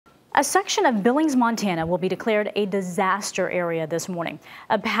A section of Billings, Montana will be declared a disaster area this morning.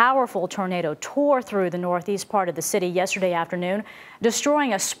 A powerful tornado tore through the northeast part of the city yesterday afternoon,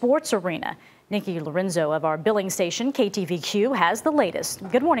 destroying a sports arena. Nikki Laurenzo of our Billings station, KTVQ, has the latest.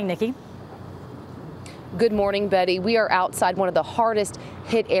 Good morning, Nikki. Good morning, Betty. We are outside one of the hardest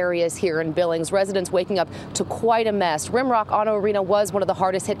hit areas here in Billings. Residents waking up to quite a mess. Rimrock Auto Arena was one of the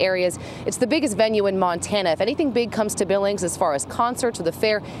hardest hit areas. It's the biggest venue in Montana. If anything big comes to Billings as far as concerts or the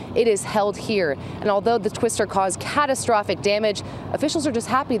fair, it is held here. And although the twister caused catastrophic damage, officials are just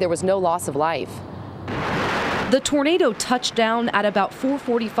happy there was no loss of life. The tornado touched down at about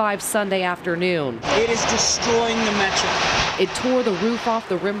 4:45 Sunday afternoon. It is destroying the Metro. It tore the roof off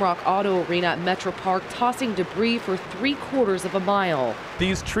the Rimrock Auto Arena at Metro Park, tossing debris for 3/4 of a mile.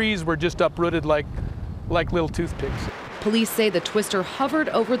 These trees were just uprooted like little toothpicks. Police say the twister hovered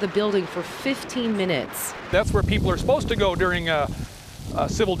over the building for 15 minutes. That's where people are supposed to go during a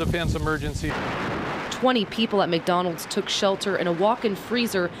civil defense emergency. 20 people at McDonald's took shelter in a walk-in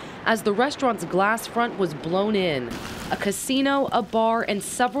freezer as the restaurant's glass front was blown in. A casino, a bar, and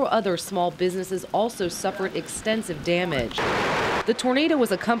several other small businesses also suffered extensive damage. The tornado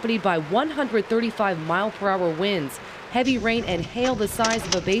was accompanied by 135-mile-per-hour winds, heavy rain, and hail the size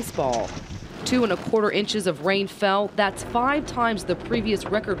of a baseball. 2¼ inches of rain fell. That's 5 times the previous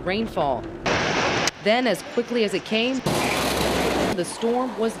record rainfall. Then, as quickly as it came, the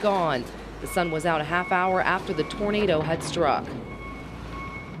storm was gone. The sun was out a half hour after the tornado had struck.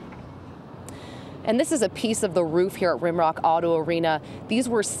 And this is a piece of the roof here at Rimrock Auto Arena. These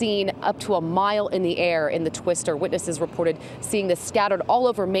were seen up to a mile in the air in the twister. Witnesses reported seeing this scattered all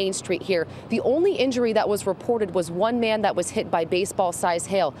over Main Street here. The only injury that was reported was one man that was hit by baseball-sized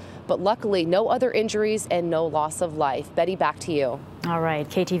hail. But luckily, no other injuries and no loss of life. Betty, back to you. All right,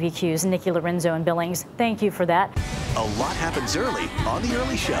 KTVQ's Nikki Laurenzo in Billings. Thank you for that. A lot happens early on The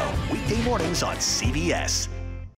Early Show, weekday mornings on CBS.